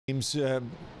teams.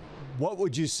 What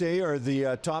would you say are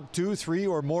the top 2, 3,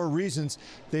 or more reasons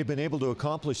they've been able to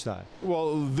accomplish that?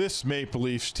 Well, this Maple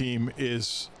Leafs team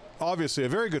is obviously a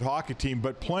very good hockey team,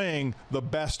 but playing the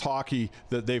best hockey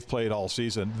that they've played all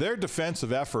season. Their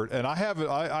defensive effort, and I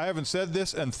haven't said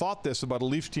this and thought this about a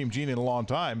Leafs team, Gene, in a long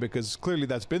time, because clearly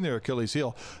that's been their Achilles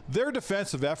heel. Their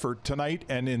defensive effort tonight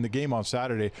and in the game on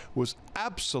Saturday was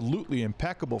absolutely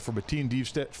impeccable from a team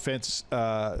defense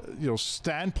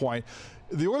standpoint.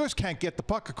 The Oilers can't get the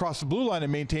puck across the blue line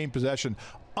and maintain possession.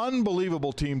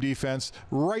 Unbelievable team defense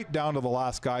right down to the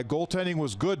last guy. Goaltending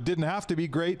was good, didn't have to be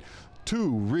great. 2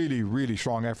 really, really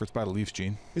strong efforts by the Leafs,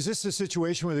 Gene. Is this a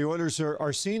situation where the Oilers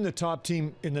are seeing the top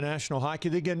team in the National Hockey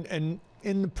League and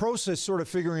in the process sort of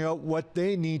figuring out what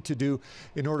they need to do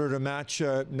in order to match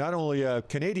not only a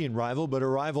Canadian rival, but a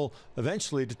rival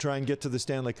eventually to try and get to the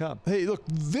Stanley Cup? Hey, look,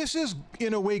 this is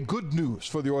in a way good news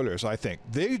for the Oilers, I think.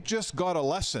 They just got a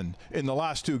lesson in the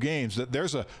last 2 games that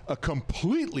there's a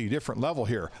completely different level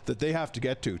here that they have to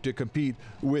get to compete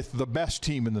with the best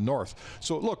team in the North.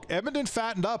 So look, Edmonton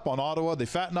fattened up on Ottawa, they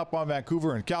fattened up on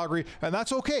Vancouver and Calgary, and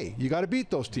that's okay. You got to beat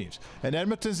those teams. And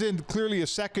Edmonton's in clearly a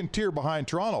second tier behind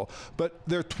Toronto, but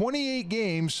they're 24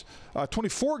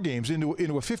 games into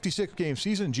a 56-game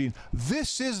season, Gene.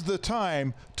 This is the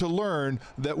time to learn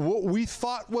that what we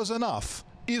thought was enough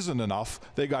isn't enough.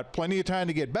 They got plenty of time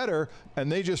to get better, and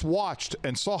they just watched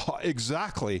and saw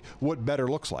exactly what better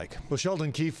looks like. Well,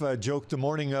 Sheldon Keefe joked the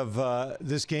morning of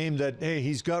this game that, hey,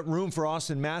 he's got room for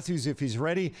Austin Matthews if he's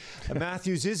ready.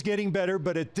 Matthews is getting better,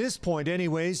 but at this point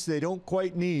anyways, they don't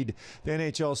quite need the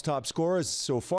NHL's top scorers so far.